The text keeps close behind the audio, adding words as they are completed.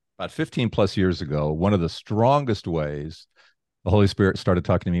About 15 plus years ago, one of the strongest ways the Holy Spirit started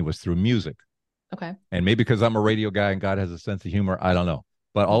talking to me was through music. Okay. And maybe because I'm a radio guy and God has a sense of humor, I don't know.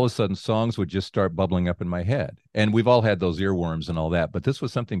 But all of a sudden, songs would just start bubbling up in my head. And we've all had those earworms and all that. But this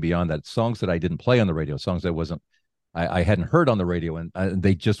was something beyond that. Songs that I didn't play on the radio, songs I hadn't heard on the radio, and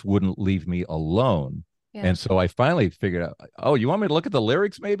they just wouldn't leave me alone. Yeah. And so I finally figured out, oh, you want me to look at the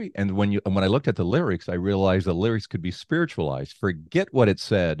lyrics, maybe? And when I looked at the lyrics, I realized the lyrics could be spiritualized. Forget what it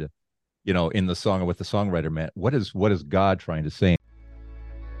said, in the song or what the songwriter meant. What is God trying to say?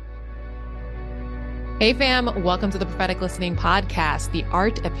 Hey, fam. Welcome to the Prophetic Listening Podcast, the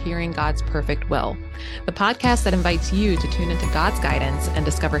art of hearing God's perfect will. The podcast that invites you to tune into God's guidance and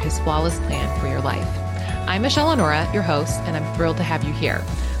discover his flawless plan for your life. I'm Michelle Honora, your host, and I'm thrilled to have you here.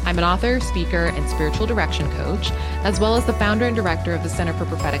 I'm an author, speaker, and spiritual direction coach, as well as the founder and director of the Center for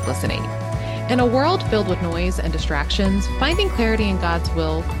Prophetic Listening. In a world filled with noise and distractions, finding clarity in God's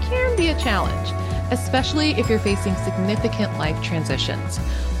will can be a challenge, especially if you're facing significant life transitions.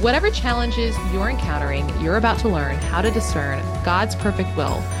 Whatever challenges you're encountering, you're about to learn how to discern God's perfect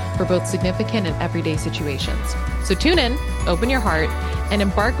will for both significant and everyday situations. So tune in, open your heart, and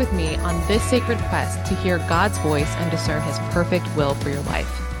embark with me on this sacred quest to hear God's voice and discern his perfect will for your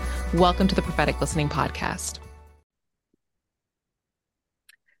life. Welcome to the Prophetic Listening Podcast.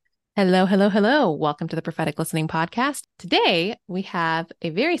 Hello, hello, hello. Welcome to the Prophetic Listening Podcast. Today, we have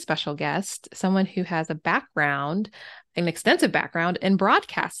a very special guest, someone who has an extensive background in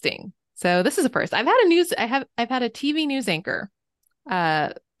broadcasting. So this is a first. I've had a TV news anchor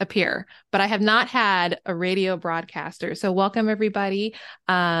appear, but I have not had a radio broadcaster. So welcome everybody.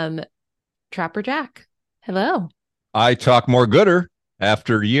 Trapper Jack. Hello. I talk more gooder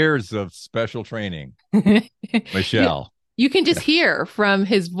after years of special training. Michelle. You can just hear from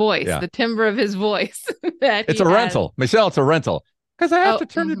his voice, Yeah. the timbre of his voice. That It's a rental. Michelle, it's a rental. Because I have to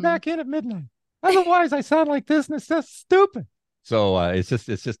turn it back in at midnight. Otherwise, I sound like this, and it's just stupid. So it's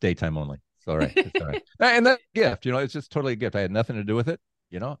just daytime only. It's all right. It's all right. And that gift, it's just totally a gift. I had nothing to do with it.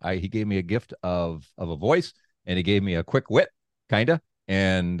 He gave me a gift of a voice, and he gave me a quick wit, kind of.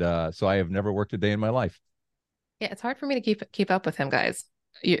 And so I have never worked a day in my life. Yeah, it's hard for me to keep up with him, guys.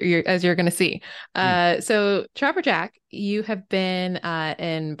 As you're going to see. So Trapper Jack, you have been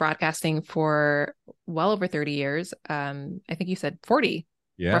in broadcasting for well over 30 years. I think you said 40,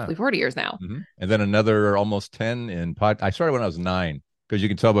 roughly 40 years now. Mm-hmm. And then another almost 10 in I started when I was 9, because you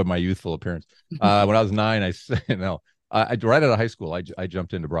can tell by my youthful appearance. When I was 9, right out of high school, I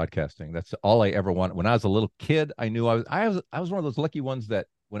jumped into broadcasting. That's all I ever wanted. When I was a little kid, I knew I was one of those lucky ones that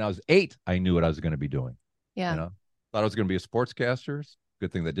when I was 8, I knew what I was going to be doing. Yeah. Thought I was going to be a sportscaster.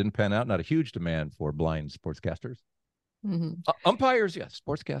 Good thing that didn't pan out. Not a huge demand for blind sportscasters. Mm-hmm. Umpires, yes.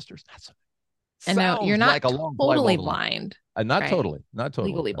 Sportscasters, not so. And now you're not totally blind. Not right? totally. Not totally.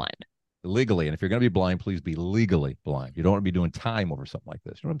 Legally blind. Legally. And if you're going to be blind, please be legally blind. You don't want to be doing time over something like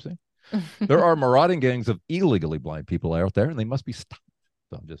this. You know what I'm saying? There are marauding gangs of illegally blind people out there, and they must be stopped.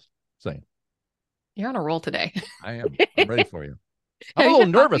 So I'm just saying. You're on a roll today. I am. I'm ready for you. I'm a little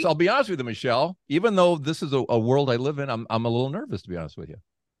nervous. I'll be honest with you, Michelle. Even though this is a world I live in, I'm a little nervous, to be honest with you.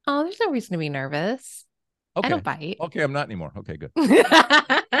 Oh, there's no reason to be nervous. Okay. I don't bite. Okay, I'm not anymore. Okay, good.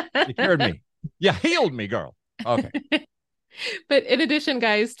 You cured me. You healed me, girl. Okay. But in addition,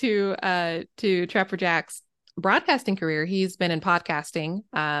 guys, to Trapper Jack's broadcasting career, he's been in podcasting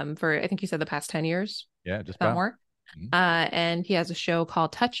for, I think you said, the past 10 years. Yeah, just about more. Mm-hmm. And he has a show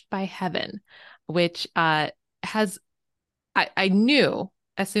called Touched by Heaven, which has I knew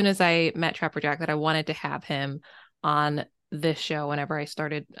as soon as I met Trapper Jack that I wanted to have him on this show whenever I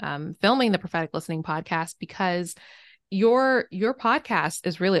started filming the Prophetic Listening Podcast, because your podcast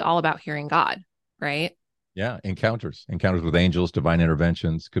is really all about hearing God, right? Yeah, encounters with angels, divine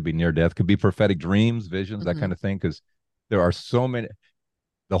interventions, could be near death, could be prophetic dreams, visions, that kind of thing, because there are so many.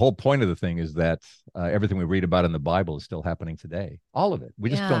 The whole point of the thing is that everything we read about in the Bible is still happening today. All of it. We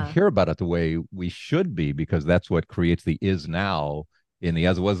just don't hear about it the way we should be, because that's what creates the is now. In the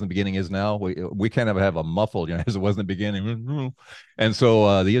as it was in the beginning is now. We kind of have a muffled, as it was in the beginning. And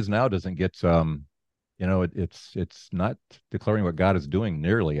so the is now doesn't get, it's not declaring what God is doing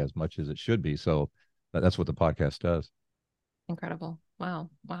nearly as much as it should be. So that's what the podcast does. Incredible. Wow.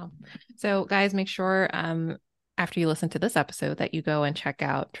 So guys, make sure after you listen to this episode that you go and check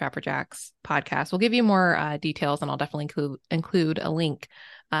out Trapper Jack's podcast. We'll give you more details, and I'll definitely include a link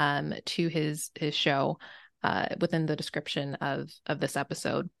to his show within the description of this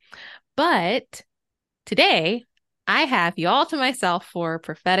episode. But today I have you all to myself for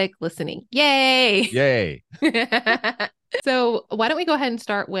prophetic listening. Yay! So why don't we go ahead and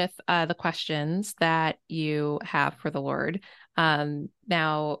start with the questions that you have for the Lord.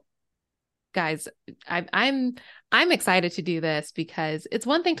 Now, guys, I'm excited to do this because it's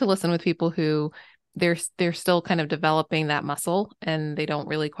one thing to listen with people who they're still kind of developing that muscle and they don't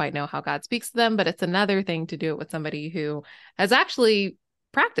really quite know how God speaks to them, but it's another thing to do it with somebody who has actually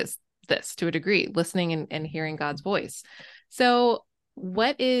practiced this to a degree, listening and hearing God's voice. So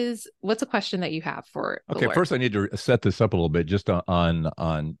what's a question that you have for the Okay, Lord? first I need to set this up a little bit. Just on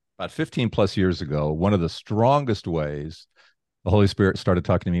about 15 plus years ago, one of the strongest ways the Holy Spirit started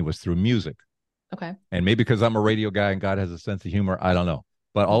talking to me was through music. Okay. And maybe because I'm a radio guy and God has a sense of humor, I don't know.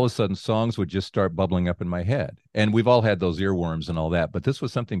 But all of a sudden, songs would just start bubbling up in my head. And we've all had those earworms and all that. But this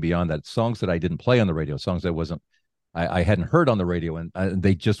was something beyond that. Songs that I didn't play on the radio, songs I hadn't heard on the radio, and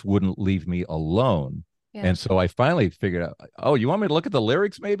they just wouldn't leave me alone. Yeah. And so I finally figured out, oh, you want me to look at the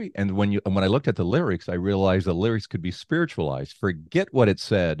lyrics, maybe? And when I looked at the lyrics, I realized the lyrics could be spiritualized. Forget what it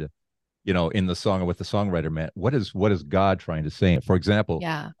said, in the song or what the songwriter meant. What is God trying to say? For example,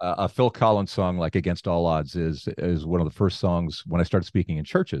 Yeah. a Phil Collins song like "Against All Odds" is one of the first songs when I started speaking in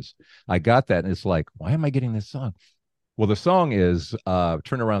churches. I got that, and it's like, why am I getting this song? Well, the song is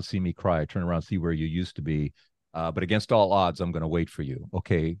 "Turn Around, See Me Cry," "Turn Around, See Where You Used to Be," but against all odds, I'm going to wait for you.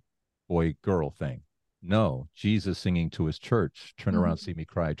 Okay, boy, girl thing. No, Jesus singing to his church, "Turn around, Mhm. see me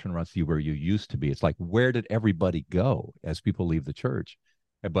cry, turn around, see where you used to be." It's like, where did everybody go as people leave the church?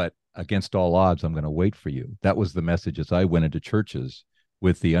 But against all odds, I'm going to wait for you. That was the message as I went into churches,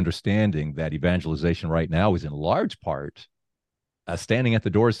 with the understanding that evangelization right now is in large part standing at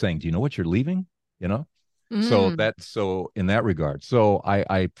the door saying, "Do you know what you're leaving?" You know. So Mm. that's so in that regard. So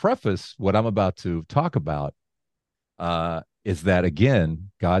I preface what I'm about to talk about is that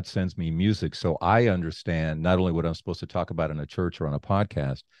again, God sends me music so I understand not only what I'm supposed to talk about in a church or on a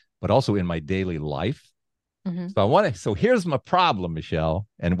podcast, but also in my daily life. Mhm. So here's my problem, Michelle,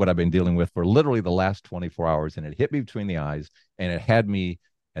 and what I've been dealing with for literally the last 24 hours. And it hit me between the eyes, and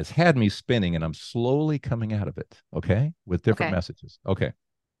has had me spinning, and I'm slowly coming out of it. Okay. With different Okay. messages. Okay.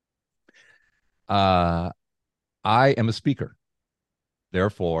 Uh, I am a speaker.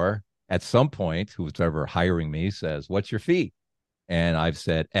 Therefore, at some point, who's ever hiring me says, "What's your fee?" And I've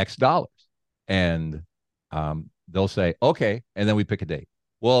said X dollars. And they'll say, "Okay." And then we pick a date.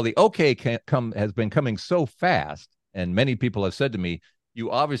 Well, the okay has been coming so fast. And many people have said to me, "You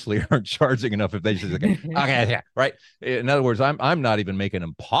obviously aren't charging enough." If they just, okay, okay, yeah, right. In other words, I'm not even making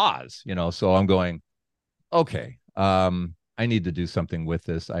them pause, so I'm going, okay, I need to do something with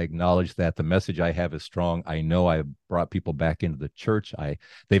this. I acknowledge that the message I have is strong. I know I've brought people back into the church.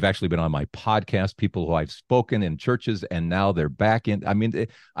 They've actually been on my podcast, people who I've spoken in churches, and now they're back in. I mean,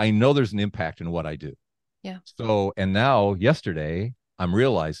 I know there's an impact in what I do. Yeah. So, and now yesterday, I'm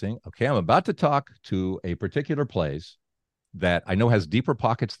realizing, okay, I'm about to talk to a particular place that I know has deeper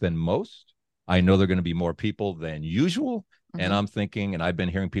pockets than most. I know there are going to be more people than usual. And Mhm. I'm thinking, and I've been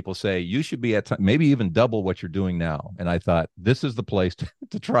hearing people say, you should be at maybe even double what you're doing now. And I thought, this is the place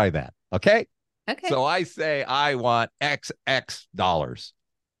to try that. Okay. Okay. So I say, I want XX dollars.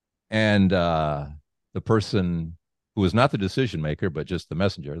 And the person who is not the decision maker, but just the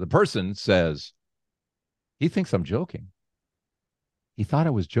messenger, the person says, he thinks I'm joking. He thought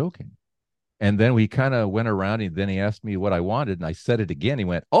I was joking. And then we kind of went around, and then he asked me what I wanted, and I said it again. He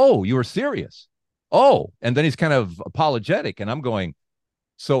went, "Oh, you were serious." Oh, and then he's kind of apologetic, and I'm going,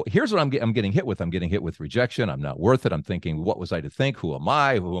 so here's what I'm getting hit with. I'm getting hit with rejection. I'm not worth it. I'm thinking, what was I to think? Who am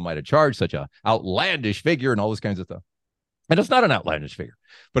I? Who am I to charge such a outlandish figure and all this kinds of stuff? And it's not an outlandish figure.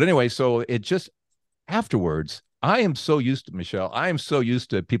 But anyway, so it just afterwards, I am so used to Michelle. I am so used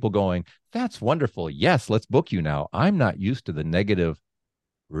to people going, "That's wonderful. Yes, let's book you now." I'm not used to the negative.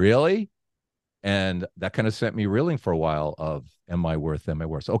 Really? And that kind of sent me reeling for a while of, am I worth? Am I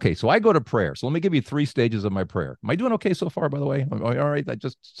worth? Okay, so I go to prayer. So let me give you 3 stages of my prayer. Am I doing okay so far, by the way? All right.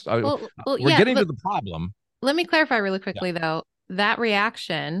 Well, We're yeah. getting to the problem. Let me clarify really Yeah. quickly though. That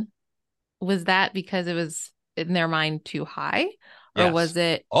reaction, was that because it was in their mind too high, or Yes. was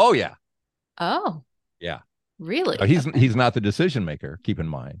it, Oh, yeah. oh, Yeah. Now, really? Okay. he's not the decision maker, keep in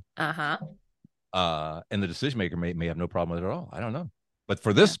mind. Uh-huh. And the decision maker may have no problem with it at all. I don't know. But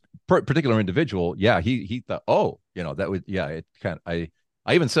for Yeah. this particular individual, yeah, he thought, oh, that would, yeah, it kind of,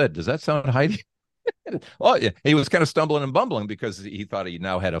 I even said, does that sound high? Oh, yeah. He was kind of stumbling and bumbling because he thought he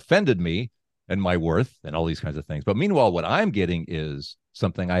now had offended me and my worth and all these kinds of things. But meanwhile, what I'm getting is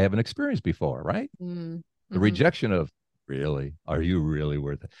something I haven't experienced before, right? Mm. The Mm-hmm. rejection of, really, are you really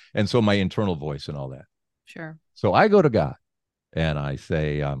worth it? And so my internal voice and all that. Sure. So I go to God and I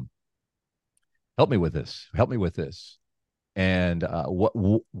say, help me with this. Help me with this. And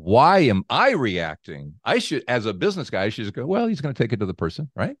why am I reacting? I should, as a business guy, I should just go, well, he's going to take it to the person,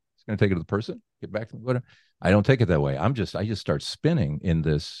 right? He's going to take it to the person, get back to whatever. I don't take it that way. I just start spinning in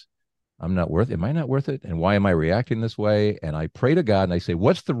this I'm not worth it. Am I not worth it? And why am I reacting this way? And I pray to God and I say,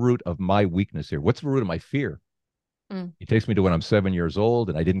 what's the root of my weakness here? What's the root of my fear? Mm. He takes me to when I'm 7 years old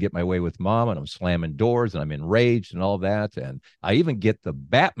and I didn't get my way with mom and I'm slamming doors and I'm enraged and all that. And I even get the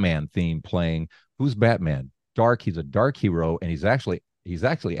Batman theme playing. Who's Batman? Dark. He's a dark hero and he's actually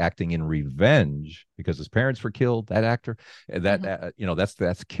acting in revenge because his parents were killed. That actor, that Mm-hmm.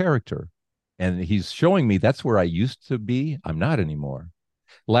 that's character, and he's showing me that's where I used to be. I'm not anymore.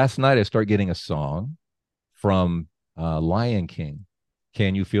 Last night I start getting a song from Lion King.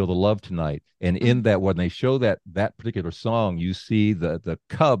 Can you feel the love tonight? And in that, when they show that particular song, you see the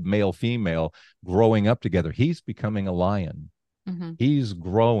cub, male, female, growing up together. He's becoming a lion. Mm-hmm. He's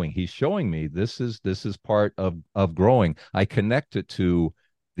growing. He's showing me this is part of growing. I connect it to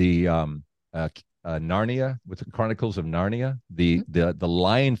the uh, Narnia, with the Chronicles of Narnia, the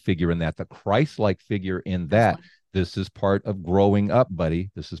lion figure in that, the Christ-like figure in that. Absolutely. This is part of growing up,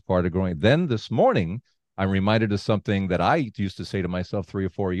 buddy. This is part of growing. Then this morning, I'm reminded of something that I used to say to myself 3 or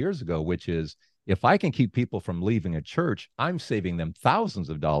 4 years ago, which is, if I can keep people from leaving a church, I'm saving them thousands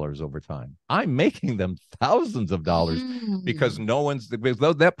of dollars over time. I'm making them thousands of dollars because Mm. no one's because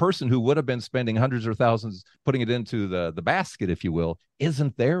that person who would have been spending hundreds or thousands putting it into the basket, if you will,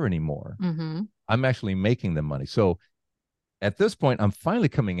 isn't there anymore. Mm-hmm. I'm actually making them money. So at this point, I'm finally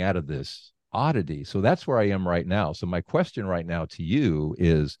coming out of this oddity. So that's where I am right now. So my question right now to you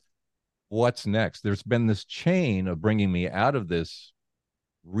is, what's next? There's been this chain of bringing me out of this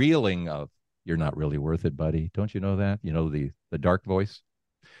reeling of, you're not really worth it, buddy. Don't you know that? You know, the dark voice,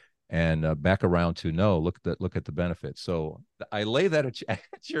 and back around to, no, look at the benefits. So I lay that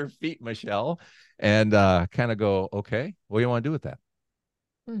at your feet, Michelle, and kind of go, okay, what do you want to do with that?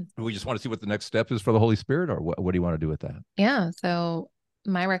 Mm. We just want to see what the next step is for the Holy Spirit, or what do you want to do with that? Yeah. So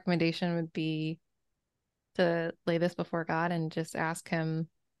my recommendation would be to lay this before God and just ask him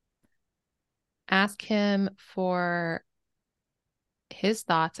for his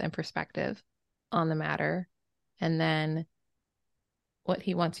thoughts and perspective on the matter, and then what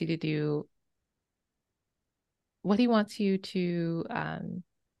he wants you to do, what he wants you to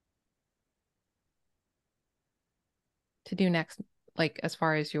do next, like as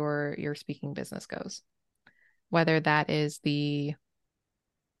far as your speaking business goes. Whether that is I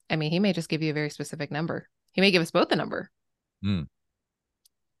mean, he may just give you a very specific number. He may give us both a number, Mm.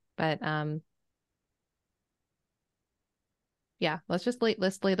 but yeah, let's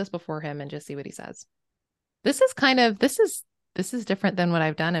lay this before him and just see what he says. This is kind of this is different than what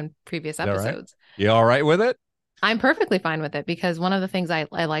I've done in previous Is that right? episodes. You all right with it? I'm perfectly fine with it because one of the things I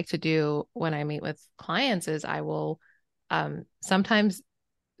like to do when I meet with clients is I will sometimes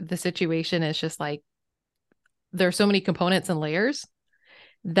the situation is just like there's so many components and layers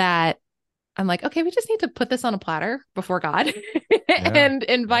that I'm like, okay, we just need to put this on a platter before God Yeah. and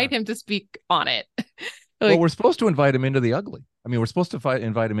Yeah. invite him to speak on it. Well, Like, we're supposed to invite him into the ugly. I mean, we're supposed to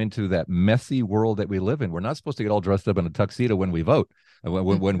invite him into that messy world that we live in. We're not supposed to get all dressed up in a tuxedo when we vote,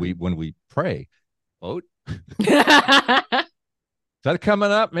 mhm. when we pray. Vote. Is that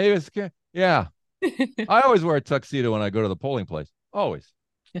coming up? Maybe it's, yeah. I always wear a tuxedo when I go to the polling place. Always.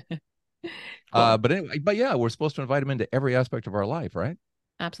 Cool. But anyway, but yeah, we're supposed to invite him into every aspect of our life, right?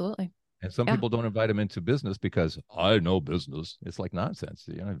 Absolutely. And some Yeah. people don't invite him into business because I know business. It's like nonsense.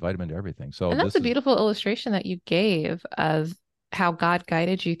 You know, invite him into everything. So And that's a this is, beautiful illustration that you gave of how God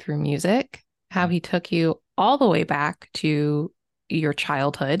guided you through music, how mm, he took you all the way back to your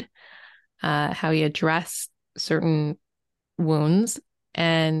childhood, how he addressed certain wounds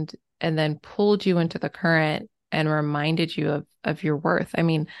and then pulled you into the current and reminded you of your worth. I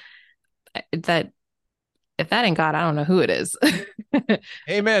mean, that if that ain't God, I don't know who it is.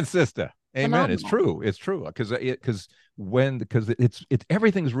 amen, sister. Amen. It's Phenomenal. true. It's true. Because it's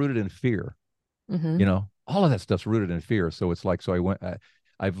everything's rooted in fear. Hmm. You know, all of that stuff's rooted in fear. So it's like, so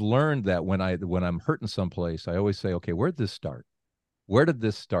I've learned that when I'm hurting someplace, I always say, okay, where'd this start? Where did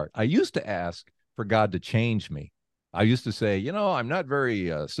this start? I used to ask for God to change me. I used to say, I'm not very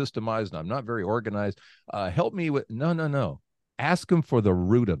systemized and I'm not very organized. Help me with, no, no, no. Ask him for the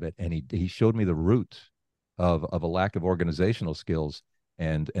root of it. And he showed me the root of a lack of organizational skills,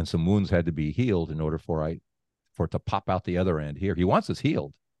 and some wounds had to be healed in order for it to pop out the other end here. He wants us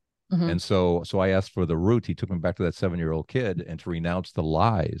healed. Hmm. And so I asked for the root. He took me back to that 7-year-old kid and to renounce the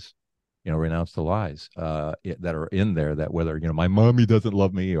lies, renounce the lies that are in there, that whether, my mommy doesn't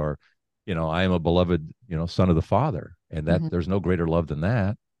love me, or, I am a beloved, son of the Father, and that Hmm. there's no greater love than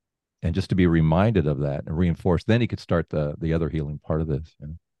that. And just to be reminded of that and reinforced, then he could start the other healing part of this.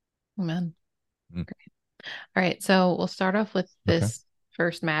 Amen. Mm. All right. So we'll start off with Okay. this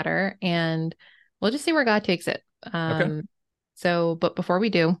first matter and we'll just see where God takes it. Okay. So, but before we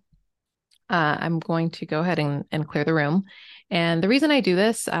do, I'm going to go ahead and clear the room. And the reason I do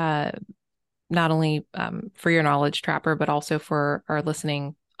this, not only for your knowledge, Trapper, but also for our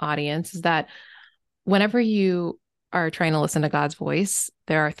listening audience, is that whenever you are trying to listen to God's voice,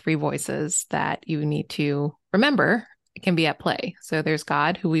 there are three voices that you need to remember can be at play. So there's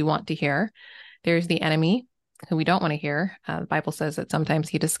God, who we want to hear. There's the enemy, who we don't want to hear. The Bible says that sometimes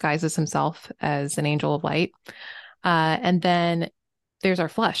he disguises himself as an angel of light. And then there's our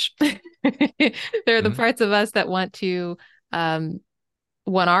flesh. There are the Mhm. parts of us that want to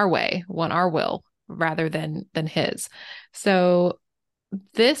want our way, want our will rather than his. So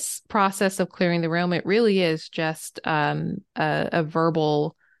this process of clearing the room, it really is just a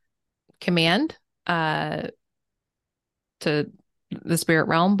verbal command to the spirit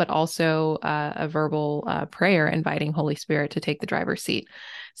realm, but also a verbal prayer inviting Holy Spirit to take the driver's seat.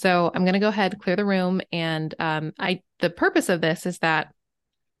 So I'm going to go ahead, clear the room, and the purpose of this is that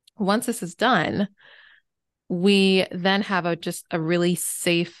once this is done, we then have just a really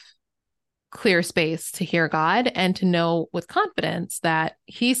safe, clear space to hear God and to know with confidence that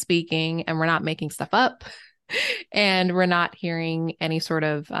He's speaking and we're not making stuff up and we're not hearing any sort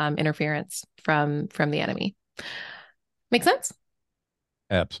of interference from the enemy. Make sense?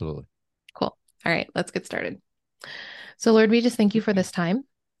 Absolutely. Cool. All right, let's get started. So, Lord, we just thank you for this time.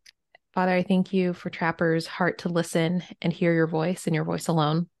 Father, I thank you for Trapper's heart to listen and hear your voice and your voice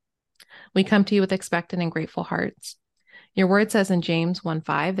alone. We come to you with expectant and grateful hearts. Your word says in James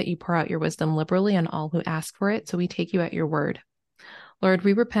 1:5 that you pour out your wisdom liberally on all who ask for it, so we take you at your word. Lord,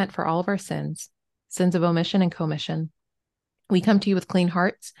 we repent for all of our sins, sins of omission and commission. We come to you with clean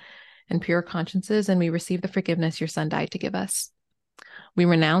hearts and pure consciences, and we receive the forgiveness your Son died to give us. We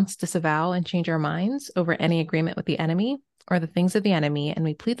renounce, disavow, and change our minds over any agreement with the enemy or the things of the enemy, and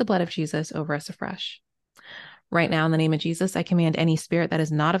we plead the blood of Jesus over us afresh. Right now, in the name of Jesus, I command any spirit that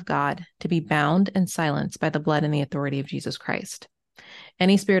is not of God to be bound and silenced by the blood and the authority of Jesus Christ.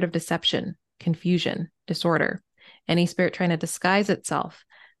 Any spirit of deception, confusion, disorder, any spirit trying to disguise itself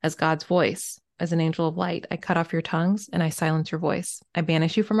as God's voice, as an angel of light, I cut off your tongues and I silence your voice. I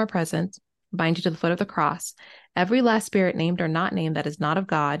banish you from our presence, bind you to the foot of the cross. Every last spirit, named or not named, that is not of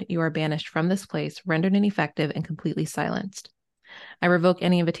God, you are banished from this place, rendered ineffective, and completely silenced. I revoke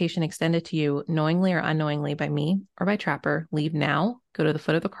any invitation extended to you, knowingly or unknowingly, by me or by Trapper. Leave now, go to the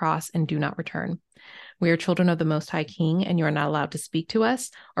foot of the cross, and do not return. We are children of the Most High King, and you are not allowed to speak to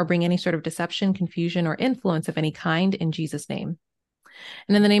us or bring any sort of deception, confusion, or influence of any kind in Jesus' name.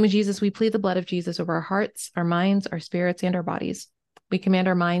 And in the name of Jesus, we plead the blood of Jesus over our hearts, our minds, our spirits, and our bodies. We command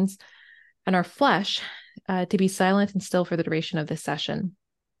our minds and our flesh to be silent and still for the duration of this session.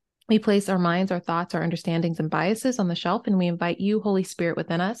 We place our minds, our thoughts, our understandings, and biases on the shelf, and we invite you, Holy Spirit,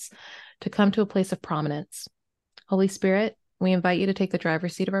 within us to come to a place of prominence. Holy Spirit, we invite you to take the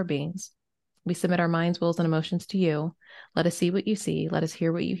driver's seat of our beings. We submit our minds, wills, and emotions to you. Let us see what you see. Let us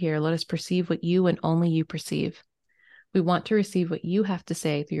hear what you hear. Let us perceive what you and only you perceive. We want to receive what you have to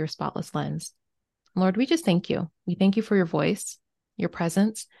say through your spotless lens. Lord, we just thank you. We thank you for your voice, your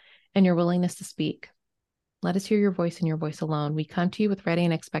presence, and your willingness to speak. Let us hear your voice and your voice alone. We come to you with ready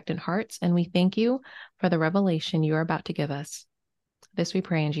and expectant hearts, and we thank you for the revelation you are about to give us. This we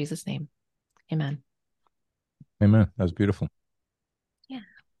pray in Jesus' name. Amen. Amen. That's beautiful. Yeah.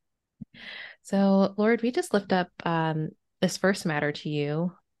 So, Lord, we just lift up this first matter to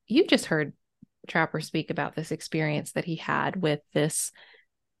you. You just heard Trapper speak about this experience that he had with this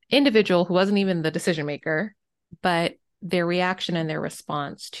individual who wasn't even the decision maker, but their reaction and their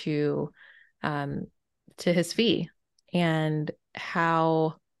response to his fee, and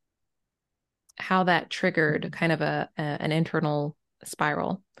how that triggered kind of an internal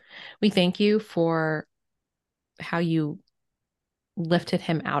spiral. We thank you for how you lifted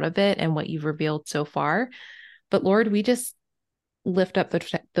him out of it and what you've revealed so far. But Lord, we just lift up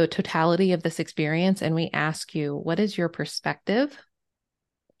the totality of this experience, and we ask you, what is your perspective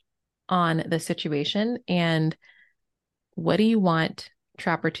on the situation, and what do you want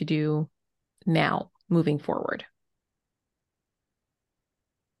Trapper to do now moving forward?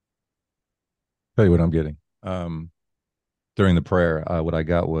 Tell you what I'm getting. During the prayer, what I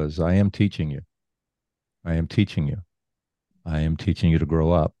got was, I am teaching you. I am teaching you. I am teaching you to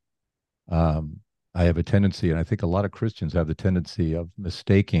grow up. I have a tendency, and I think a lot of Christians have the tendency of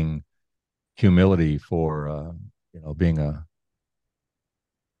mistaking humility for, being a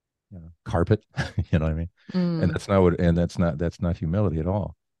carpet. You know what I mean? And Mm. that's not humility at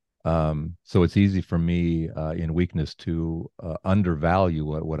all. So it's easy for me in weakness to undervalue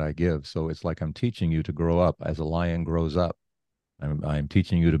what I give. So it's like I'm teaching you to grow up as a lion grows up. I'm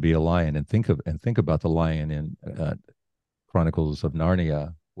teaching you to be a lion, and think about the lion in Chronicles of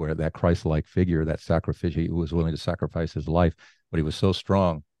Narnia. where that Christ-like figure, that sacrificial, he was willing to sacrifice his life, but he was so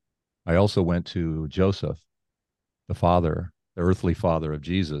strong. I also went to Joseph, the father, the earthly father of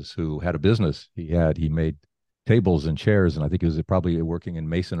Jesus, who had a business. He made tables and chairs, and I think he was probably working in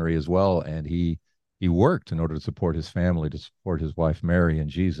masonry as well. And he worked in order to support his family, to support his wife Mary and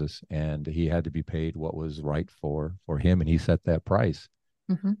Jesus, and he had to be paid what was right for him, and he set that price.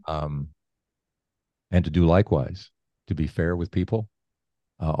 Mm-hmm. Um, and to do likewise, to be fair with people,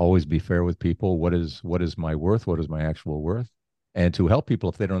 always be fair with people. What is my worth? What is my actual worth? And to help people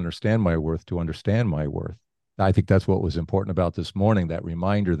if they don't understand my worth, to understand my worth. I think that's what was important about this morning, that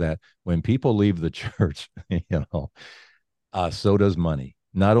reminder that when people leave the church, so does money.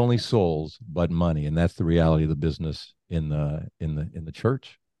 Not only souls, but money. And that's the reality of the business in the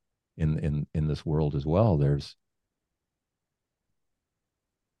church, in this world as well. There's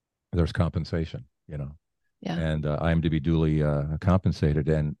compensation, Yeah. and I am to be duly compensated.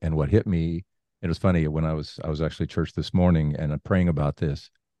 And what hit me, it was funny when I was actually at church this morning and I'm praying about this,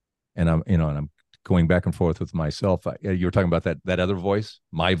 and I'm going back and forth with myself. You were talking about that other voice,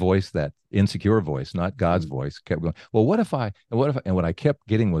 my voice, that insecure voice, not God's voice. Kept going. Well, and what I kept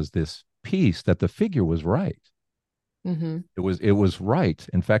getting was this peace that the figure was right. Mm-hmm. It was right.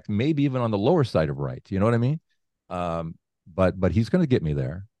 In fact, maybe even on the lower side of right. You know what I mean? Um, but he's going to get me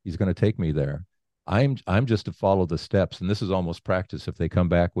there. He's going to take me there. I'm just to follow the steps, and this is almost practice. If they come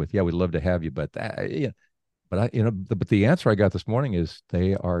back with, yeah, we'd love to have you, but yeah, but the answer I got this morning is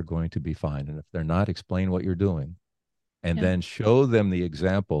they are going to be fine, and if they're not, explain what you're doing, and Yeah. then show them the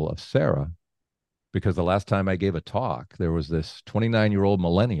example of Sarah. Because the last time I gave a talk, there was this 29-year-old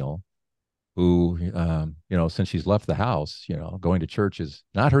millennial who, since she's left the house, going to church is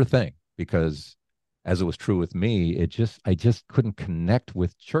not her thing because, as it was true with me, I just couldn't connect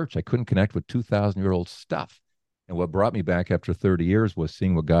with church. I couldn't connect with 2,000-year-old stuff. And what brought me back after 30 years was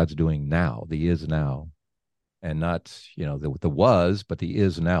seeing what God's doing now, the is now, and not, the was, but the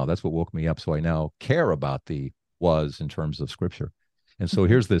is now. That's what woke me up. So I now care about the was in terms of scripture. And so Mm-hmm.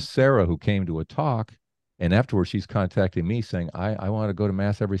 here's this Sarah who came to a talk, and afterwards she's contacting me saying, I want to go to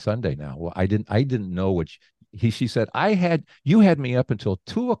mass every Sunday now. Well, I didn't know what she said, you had me up until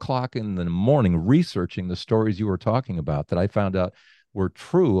 2 o'clock in the morning researching the stories you were talking about that I found out were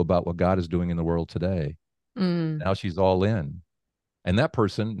true about what God is doing in the world today. Mm. Now she's all in. And that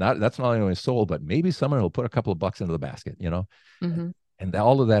person, that's not only a soul, but maybe someone will put a couple of bucks into the basket, Mm-hmm. and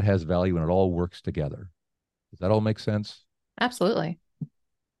all of that has value and it all works together. Does that all make sense? Absolutely.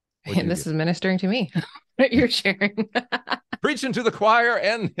 What'd And you this get? is ministering to me what you're sharing. Preaching to the choir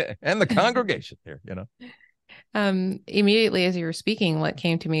and the congregation here. Immediately as you were speaking, what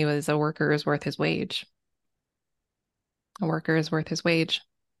came to me was a worker is worth his wage. A worker is worth his wage.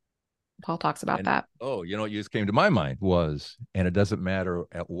 Paul talks about And that. what just came to my mind was, and it doesn't matter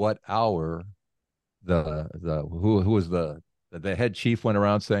at what hour the who was the head chief went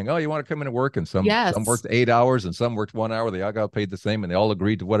around saying, "Oh, you want to come in and work?" And some Yes. worked 8 hours, and some worked 1 hour. They all got paid the same, and they all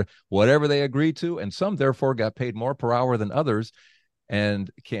agreed to whatever they agreed to, and some therefore got paid more per hour than others. And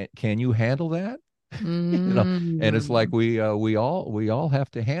can you handle that? you know, and it's like Mm-hmm. we all have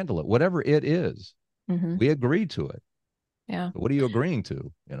to handle it, whatever it is. Mm-hmm. We agreed to it. Yeah. But what are you agreeing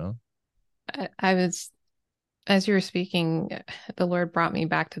to? I was, as you were speaking, the Lord brought me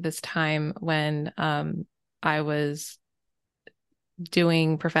back to this time when I was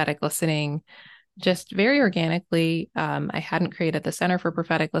doing prophetic listening just very organically. I hadn't created the Center for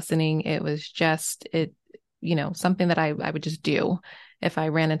Prophetic Listening. It was just something that I would just do if I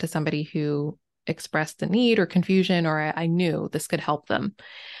ran into somebody who expressed a need or confusion, or I knew this could help them.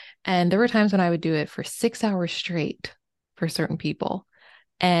 And there were times when I would do it for 6 hours straight for certain people.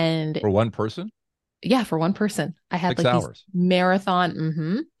 And For one person, yeah, for one person, I had six like these hours.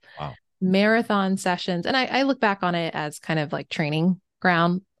 Wow. marathon sessions. And I look back on it as kind of like training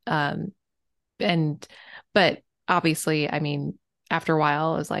ground. And but obviously, I mean, after a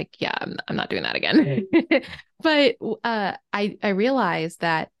while, I was like, yeah, I'm not doing that again. But I realized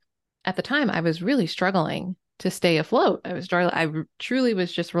that at the time I was really struggling to stay afloat. I was struggling. Truly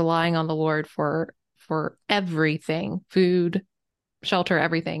was just relying on the Lord for everything, food, shelter,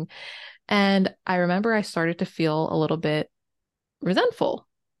 everything. And I remember I started to feel a little bit resentful,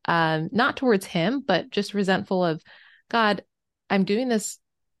 not towards him, but just resentful of God. I'm doing this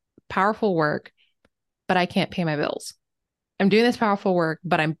powerful work, but I can't pay my bills. I'm doing this powerful work,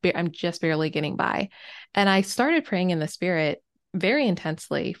 but I'm just barely getting by. And I started praying in the spirit very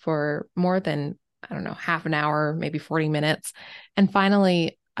intensely for more than, I don't know, half an hour, maybe 40 minutes. And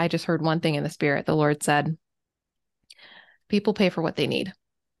finally, I just heard one thing in the spirit. The Lord said, people pay for what they need.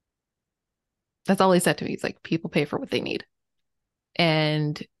 That's all he said to me. He's like, people pay for what they need.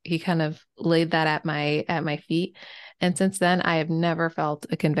 and he kind of laid that at my feet. And since then, I have never felt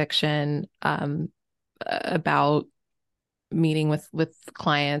a conviction about meeting with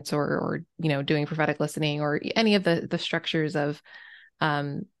clients or doing prophetic listening or any of the structures of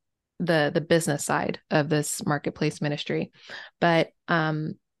um, the business side of this marketplace ministry. But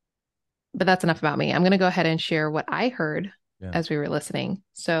but that's enough about me. I'm going to go ahead and share what I heard Yeah. as we were listening.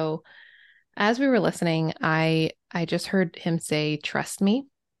 So as we were listening, I just heard him say, "Trust me,"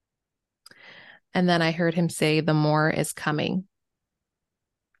 and then I heard him say, "The more is coming."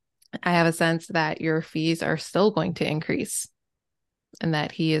 I have a sense that your fees are still going to increase, and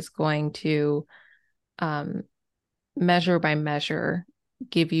that he is going to um, measure by measure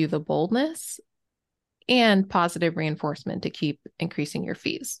give you the boldness and positive reinforcement to keep increasing your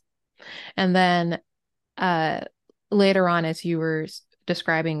fees. And then uh, later on, as you were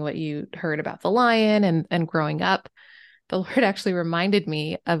describing what you heard about the lion and growing up, the Lord actually reminded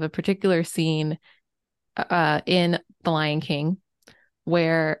me of a particular scene in The Lion King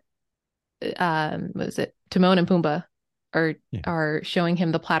where what was it, Timon and Pumbaa are Yeah. are showing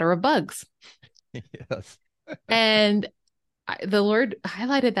him the platter of bugs. Yes. And the Lord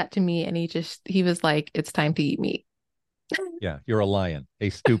highlighted that to me, and he was like, "It's time to eat meat." Yeah. You're a lion. Hey,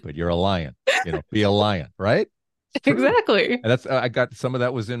 stupid. You're a lion. Be a lion, right? It's true. Exactly. And that's I got some of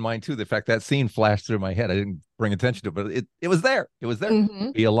that was in mine too. The fact that scene flashed through my head. I didn't bring attention to it, but it was there. It was there.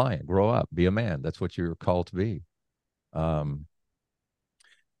 Hmm. Be a lion. Grow up. Be a man. That's what you're called to be. Um,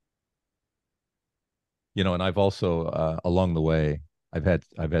 and I've also along the way, I've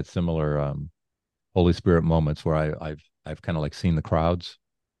had similar Holy Spirit moments where I've kind of like seen the crowds,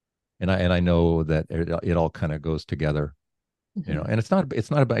 and I know that it all kind of goes together. Hmm. And it's not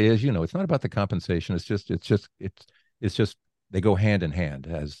about, as it's not about the compensation. It's just they go hand in hand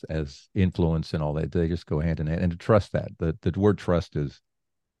as influence and all that. They just go hand in hand. And to trust that the word trust is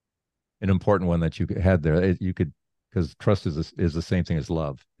an important one that you had there. You could, because trust is the same thing as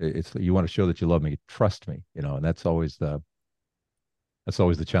love. It's you want to show that you love me, trust me, and that's always the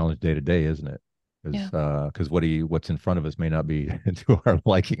challenge day to day, isn't it? Because Yeah. what's in front of us may not be to our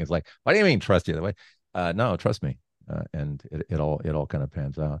liking. It's like, what do you mean trust you? The way, no, trust me, and it all kind of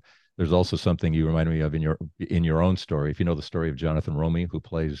pans out. There's also something you reminded me of in your own story. If you know the story of Jonathan Romy, who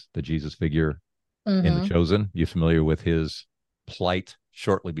plays the Jesus figure in The Hmm. Chosen, you familiar with his plight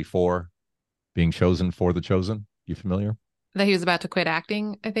shortly before being chosen for The Chosen? You familiar? That he was about to quit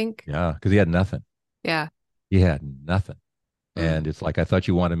acting, I think. Yeah, because he had nothing. Yeah. He had nothing, Mm. and it's like, I thought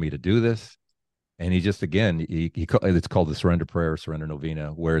you wanted me to do this. And he just, again, it's called the surrender prayer, surrender novena,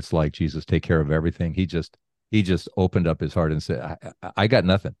 where it's like, Jesus, take care of everything. He just opened up his heart and said, I got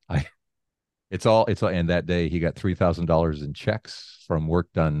nothing. It's all. And that day he got $3,000 in checks from work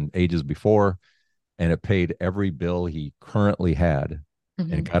done ages before, and it paid every bill he currently had,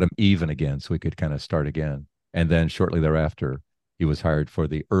 and it Hmm. got him even again, so he could kind of start again. And then shortly thereafter, he was hired for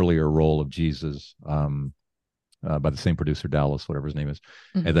the earlier role of Jesus, by the same producer, Dallas, whatever his name is,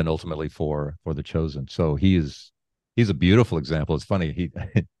 and Hmm. then ultimately for The Chosen. So he's a beautiful example. It's funny, he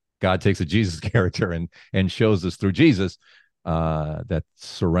God takes a Jesus character and shows us through Jesus that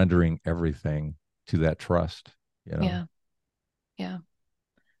surrendering everything to that trust. You know, Yeah. Yeah.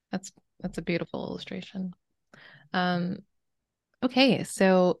 That's that's a beautiful illustration. Um, okay,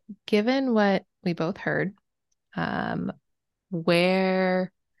 so given what we both heard, um,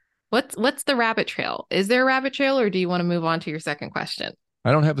 where what's the rabbit trail? Is there a rabbit trail, or do you want to move on to your second question?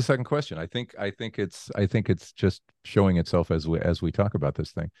 I don't have a second question. I think it's just showing itself as we talk about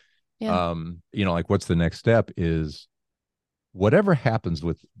this thing. Yeah. Like, what's the next step is whatever happens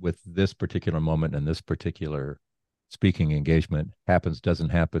with this particular moment and this particular speaking engagement doesn't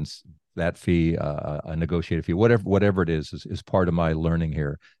happen, that fee, a negotiated fee, whatever it is part of my learning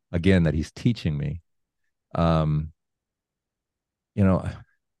here, again, that he's teaching me. um you know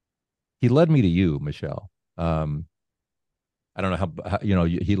he led me to you, Michelle. I don't know how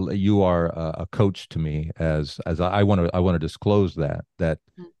you are a coach to me, as I want to disclose that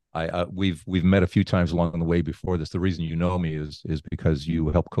Mm. we've met a few times along the way before this. The reason you know me is because you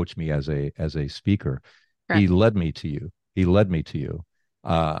help coach me as a speaker. He Correct. led me to you. He led me to you.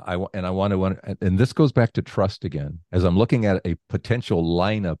 I and this goes back to trust again. As I'm looking at a potential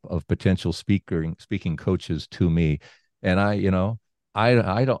lineup of potential speaking coaches to me, and I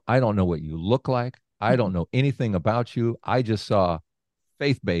don't know what you look like. I don't know anything about you. I just saw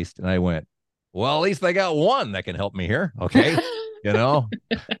faith-based, and I went, well, at least they got one that can help me here. Okay. You know,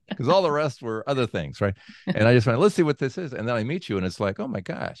 because all the rest were other things, right? And I just went, let's see what this is. And then I meet you, and it's like, oh my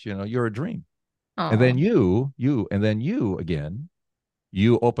gosh, you're a dream. And Oh, then you again.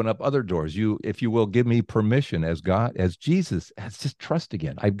 You open up other doors. You, if you will, give me permission as God, as Jesus, as just trust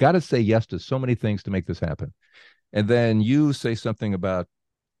again. I've got to say yes to so many things to make this happen. And then you say something about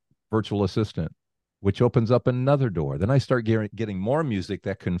virtual assistant, which opens up another door. Then I start getting more music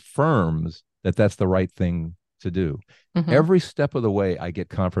that confirms that that's the right thing to do. Hmm. Every step of the way, I get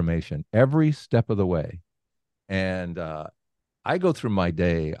confirmation. Every step of the way. And I go through my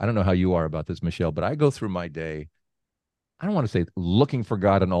day. I don't know how you are about this, Michelle, but I go through my day. I don't want to say looking for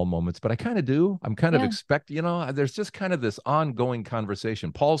God in all moments, but I kind of do. I'm kind of Yeah. there's just kind of this ongoing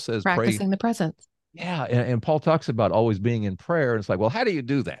conversation. Paul says, pray. Practicing the presence. Yeah. And Paul talks about always being in prayer. And it's like, well, how do you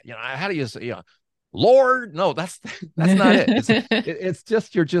do that? How do you say, Lord? No, that's that's not it. It's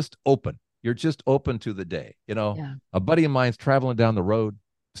just you're just open. You're just open to the day. Yeah. A buddy of mine's traveling down the road.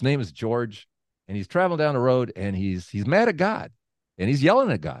 His name is George, and he's traveling down the road, and he's mad at God, and he's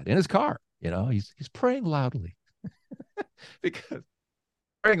yelling at God in his car. He's praying loudly because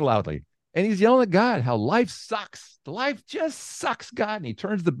praying loudly. And he's yelling at God how life sucks. Life just sucks, God. And he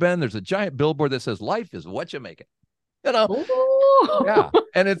turns the bend. There's a giant billboard that says, "Life is what you make it." You know, Ooh. yeah.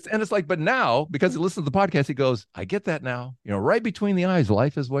 And it's like, but now, because he listens to the podcast, he goes, I get that now. Right between the eyes,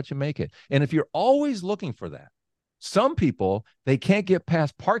 life is what you make it. And if you're always looking for that, some people, they can't get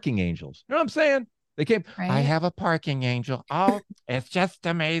past parking angels. You know what I'm saying? They can't. I Right. have a parking angel. Oh, it's just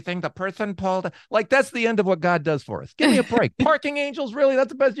amazing. The person pulled. Like, that's the end of what God does for us. Give me a break. Parking angels, really? That's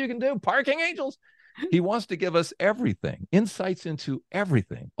the best you can do? Parking angels? He wants to give us everything, insights into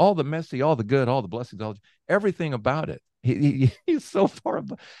everything, all the messy, all the good, all the blessings, everything about it. He's so far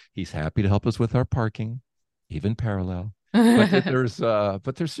above. He's happy to help us with our parking, even parallel. But there's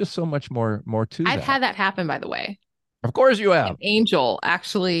just so much more to I've that. had that happen, by the way. Of course you An have. angel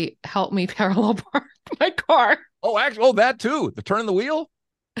actually helped me parallel park my car Oh, actually, that too. The turn the wheel.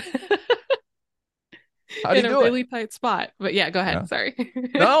 How do in you a do it? really tight spot. But yeah, go Yeah. ahead. Sorry.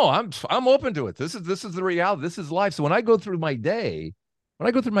 No, I'm open to it. This is the reality. This is life. So when I go through my day,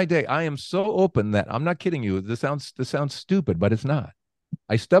 I am so open that I'm not kidding you. This sounds stupid, but it's not.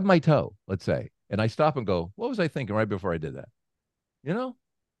 I stub my toe, let's say, and I stop and go, what was I thinking right before I did that? You know,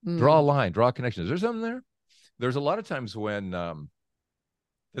 draw a Mm. line, draw a connection. Is there something there? There's a lot of times when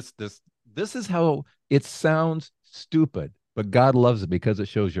this is how it sounds stupid, but God loves it because it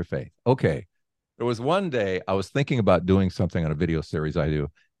shows your faith. Okay. There was one day I was thinking about doing something on a video series I do.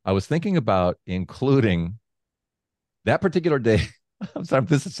 I was thinking about including that particular day. I'm sorry,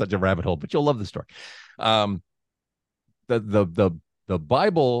 this is such a rabbit hole, but you'll love the story. Um, the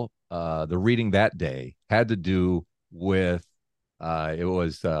Bible, the reading that day had to do with wait,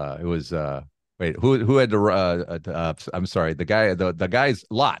 who had to I'm sorry, the guy's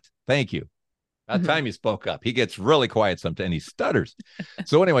Lot. Thank you. That Mhm. time you spoke up. He gets really quiet sometimes and he stutters.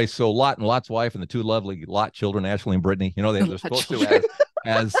 So anyway, so Lot and Lot's wife and the two lovely Lot children, Ashley and Brittany, A they're lot of supposed to children.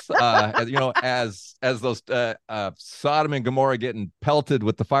 as those Sodom and Gomorrah getting pelted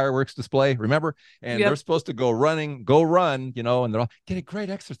with the fireworks display, remember? And they're Yep. supposed to go run, and they're all getting great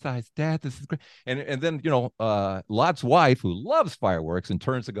exercise, Dad. This is great. And then Lot's wife, who loves fireworks, and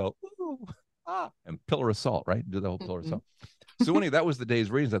turns to go, ooh, and pillar of salt, right? Do the whole pillar of Mhm. salt. So anyway, that was the day's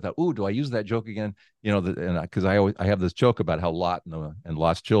reasons. I thought, ooh, do I use that joke again? Because I have this joke about how Lot and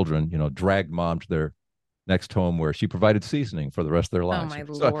Lot's children, dragged mom to their next home where she provided seasoning for the rest of their Oh lives. my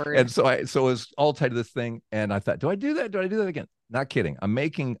So Lord. and so I so it was all tied to this thing. And I thought, do I do that? Do I do that again? Not kidding. I'm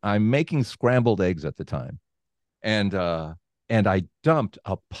making scrambled eggs at the time. And I dumped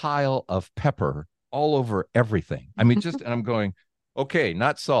a pile of pepper all over everything. I mean, and I'm going, okay,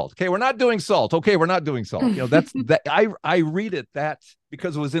 not salt. Okay, we're not doing salt. Okay, we're not doing salt. That's that I read it that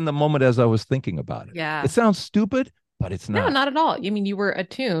because it was in the moment as I was thinking about it. It Yeah. sounds stupid, but it's No, not. not at all. I mean, you were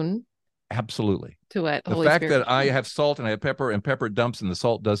attuned Absolutely. to what the The Holy fact Spirit that was I doing. have salt and I have pepper and pepper dumps and the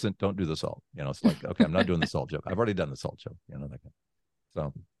salt don't do the salt. It's like, okay, I'm not doing the salt joke. I've already done the salt joke, that kind of,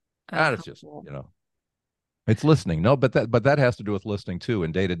 so and How it's just, cool. it's listening. No, but that has to do with listening too.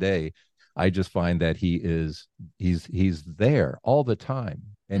 And day to day, I just find that he's there all the time.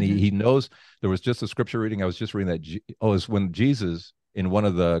 And he Hmm. he knows. There was just a scripture reading. I was just reading that it's when Jesus in one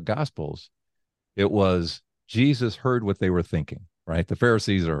of the gospels, it was Jesus heard what they were thinking, right? The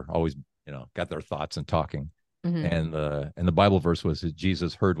Pharisees are always, got their thoughts and talking. Hmm. And the Bible verse was that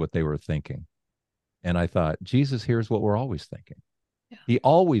Jesus heard what they were thinking. And I thought, Jesus hears what we're always thinking. Yeah. He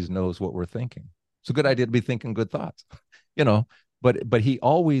always knows what we're thinking. It's a good idea to be thinking good thoughts, you know. But he's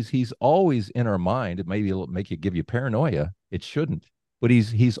always in our mind. It maybe it'll give you paranoia. It shouldn't. But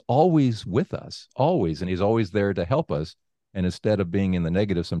he's always with us, always, and he's always there to help us. And instead of being in the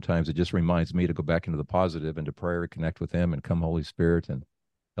negative, sometimes it just reminds me to go back into the positive, into prayer, connect with him, and come Holy Spirit and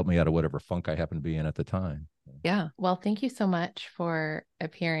help me out of whatever funk I happen to be in at the time. Yeah. Well, thank you so much for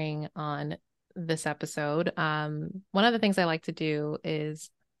appearing on this episode. One of the things I like to do is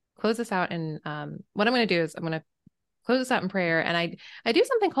close this out, and what I'm going to do is I'm going to close this out in prayer, and I do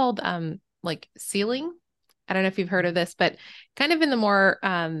something called like sealing. I don't know if you've heard of this, but kind of in the more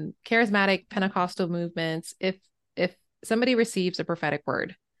charismatic Pentecostal movements, if somebody receives a prophetic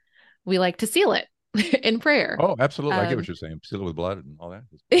word, we like to seal it in prayer. Oh, absolutely. I get Um, what you're saying. Seal it with blood and all that.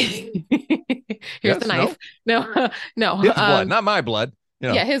 here's the Yes, knife. no, No, no. his blood, not my blood.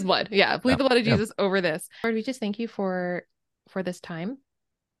 Yeah, his blood. Yeah, Yeah, plead the blood of yeah. Jesus over this. Lord, we just thank you for this time.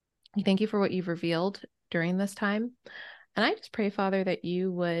 We thank you for what you've revealed during this time. And I just pray, Father, that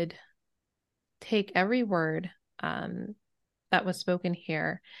you would take every word that was spoken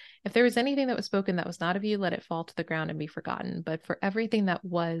here. If there was anything that was spoken that was not of you, let it fall to the ground and be forgotten. But for everything that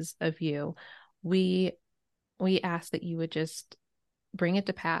was of you, we ask that you would just bring it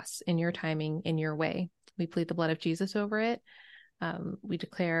to pass in your timing, in your way. We plead the blood of Jesus over it. We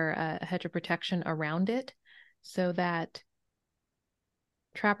declare a hedge of protection around it so that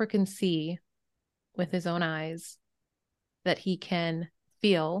Trapper can see with his own eyes, that he can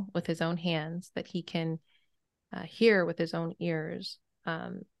feel with his own hands, that he can hear with his own ears,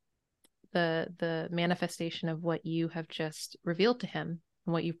 the manifestation of what you have just revealed to him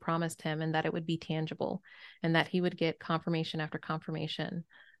and what you've promised him, and that it would be tangible, and that he would get confirmation after confirmation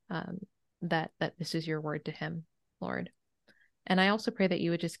that this is your word to him, Lord. And I also pray that you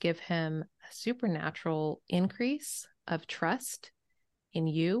would just give him a supernatural increase of trust in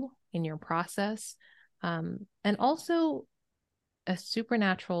you, in your process, and also a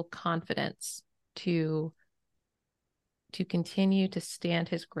supernatural confidence to continue to stand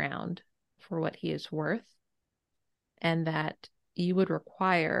his ground for what he is worth, and that you would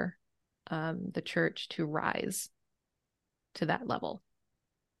require the church to rise to that level.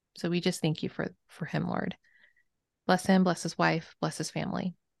 So we just thank you for him, Lord. Bless him, bless his wife, bless his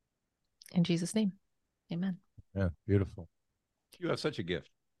family. In Jesus' name, amen. Yeah, beautiful. You have such a gift.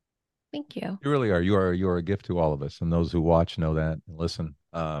 Thank you. You really are. You are a gift to all of us, and those who watch know that and listen.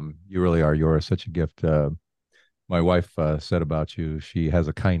 You really are. You are such a gift. My wife said about you, she has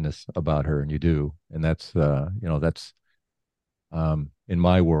a kindness about her, and you do, and that's that's in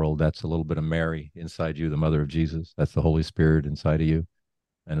my world, that's a little bit of Mary inside you, the mother of Jesus. That's the Holy Spirit inside of you,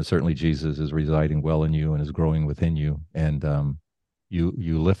 and certainly Jesus is residing well in you and is growing within you. And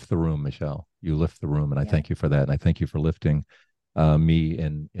you lift the room, Michelle. You lift the room, and I Yeah. thank you for that. And I thank you for lifting me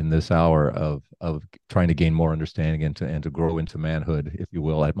in this hour of trying to gain more understanding and to grow into manhood, if you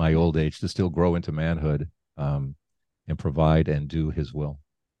will, at my old age, to still grow into manhood, and provide and do His will.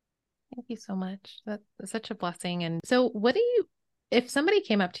 Thank you so much. That's such a blessing. And so, what do you, if somebody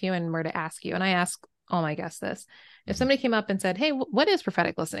came up to you and were to ask you, and I ask all my guests this, if Mhm. somebody came up and said, "Hey, what is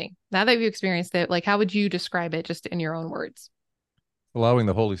prophetic listening?" Now that you've experienced it, like, how would you describe it just in your own words? Allowing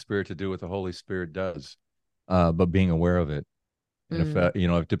the Holy Spirit to do what the Holy Spirit does, but being aware of it. And if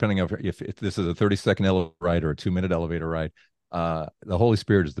Mm, if depending on if this is a 30-second elevator ride or a 2-minute elevator ride, the Holy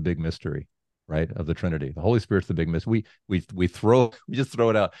Spirit is the big mystery, right, of the Trinity. The Holy Spirit's the big mystery. We just throw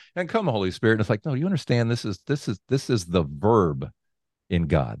it out and come Holy Spirit, and it's like, no, you understand, this is the verb in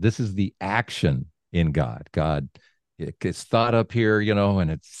God. This is the action in God. God, it's thought up here,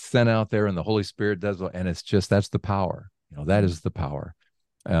 and it's sent out there, and the Holy Spirit does, and it's just that's the power. That mm, is the power,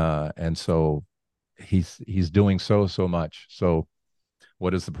 and so he's doing so much. So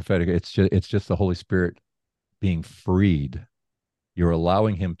what is the prophetic? It's just the Holy Spirit being freed. You're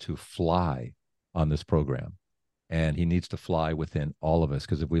allowing him to fly on this program, and he needs to fly within all of us,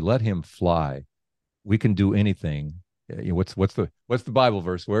 because if we let him fly, we can do anything. What's the Bible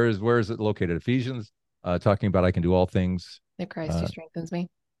verse? Where is it located? Ephesians, talking about I can do all things. that Christ who Uh, strengthens me.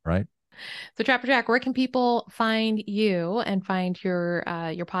 right? So, Trapper Jack, where can people find you and find your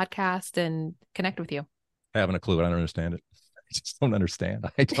podcast and connect with you? Having a clue. I don't understand it. I just don't understand.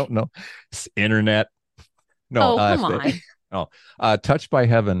 I don't know. It's internet. No, Oh, come on. no. Touched by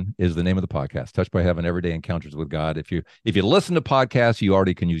Heaven is the name of the podcast. Touched by Heaven, Everyday Encounters with God. If you listen to podcasts, you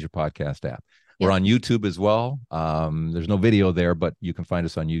already can use your podcast app. We're Yep. on YouTube as well. There's no video there, but you can find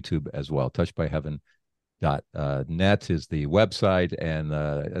us on YouTube as well. Touched by Heaven net is the website, and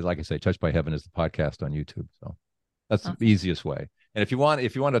like I say, Touched by Heaven is the podcast on YouTube. So that's the Awesome. easiest way. And if you want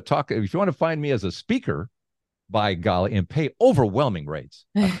to find me as a speaker, by golly, and pay overwhelming rates,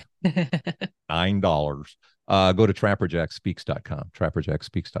 $9. Go to trapperjackspeaks.com.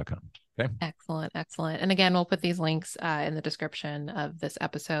 Trapperjackspeaks.com. Okay. Excellent. Excellent. And again, we'll put these links in the description of this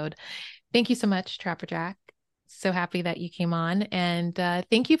episode. Thank you so much, Trapper Jack. So happy that you came on. And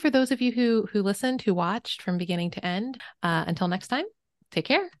thank you for those of you who listened, who watched from beginning to end. Until next time, take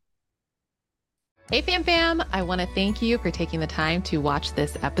care. Hey, fam, I want to thank you for taking the time to watch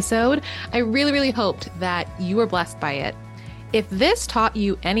this episode. I really, really hoped that you were blessed by it. If this taught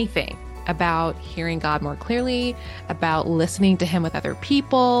you anything about hearing God more clearly, about listening to Him with other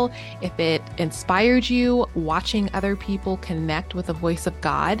people, if it inspired you watching other people connect with the voice of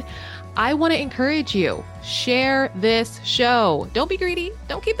God, I want to encourage you, share this show. Don't be greedy.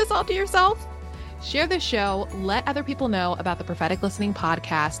 Don't keep this all to yourself. Share this show. Let other people know about the Prophetic Listening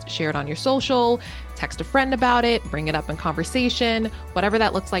Podcast. Share it on your social, text a friend about it, bring it up in conversation, whatever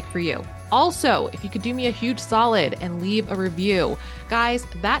that looks like for you. Also, if you could do me a huge solid and leave a review, guys,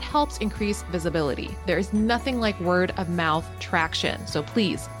 that helps increase visibility. There is nothing like word of mouth traction. So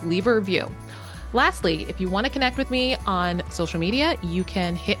please leave a review. Lastly, if you want to connect with me on social media, you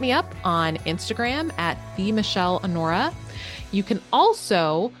can hit me up on Instagram at @TheMichelleHonora. You can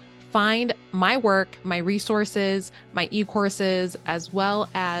also find my work, my resources, my e-courses, as well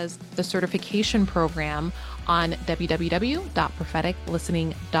as the certification program on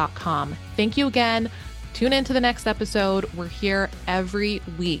www.propheticlistening.com. Thank you again. Tune in to the next episode. We're here every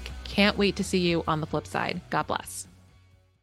week. Can't wait to see you on the flip side. God bless.